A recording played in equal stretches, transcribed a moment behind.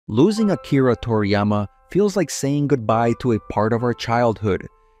Losing Akira Toriyama feels like saying goodbye to a part of our childhood.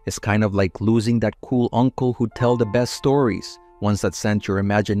 It's kind of like losing that cool uncle who'd tell the best stories, ones that sent your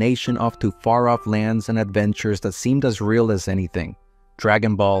imagination off to far-off lands and adventures that seemed as real as anything.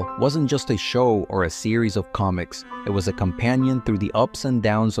 Dragon Ball wasn't just a show or a series of comics, it was a companion through the ups and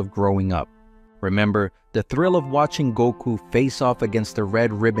downs of growing up. Remember the thrill of watching Goku face off against the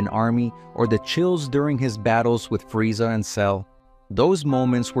Red Ribbon Army, or the chills during his battles with Freeza and Cell? Those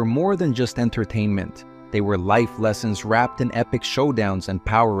moments were more than just entertainment. They were life lessons wrapped in epic showdowns and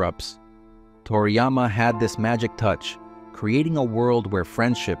power-ups. Toriyama had this magic touch, creating a world where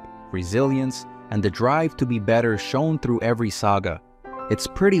friendship, resilience, and the drive to be better shone through every saga. It's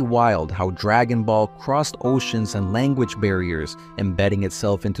pretty wild how Dragon Ball crossed oceans and language barriers, embedding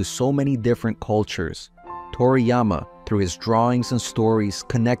itself into so many different cultures. Toriyama, through his drawings and stories,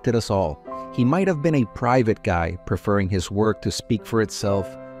 connected us all. He might have been a private guy, preferring his work to speak for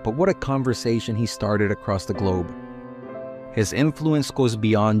itself, but what a conversation he started across the globe. His influence goes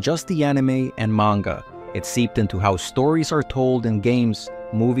beyond just the anime and manga. It seeped into how stories are told in games,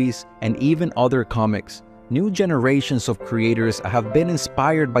 movies, and even other comics. New generations of creators have been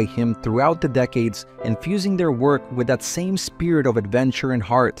inspired by him throughout the decades, infusing their work with that same spirit of adventure and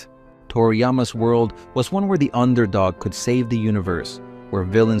heart. Toriyama's world was one where the underdog could save the universe, where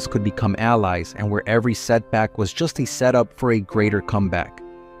villains could become allies, and where every setback was just a setup for a greater comeback.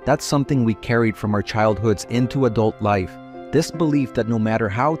 That's something we carried from our childhoods into adult life. This belief that no matter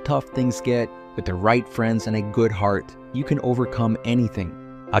how tough things get, with the right friends and a good heart, you can overcome anything.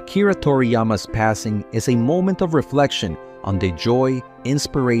 Akira Toriyama's passing is a moment of reflection on the joy,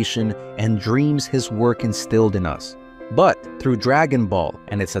 inspiration, and dreams his work instilled in us. But through Dragon Ball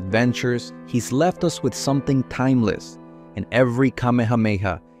and its adventures, he's left us with something timeless. In every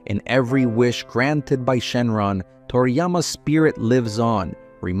Kamehameha, in every wish granted by Shenron, Toriyama's spirit lives on,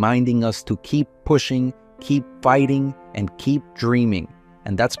 reminding us to keep pushing, keep fighting, and keep dreaming.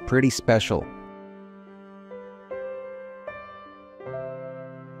 And that's pretty special.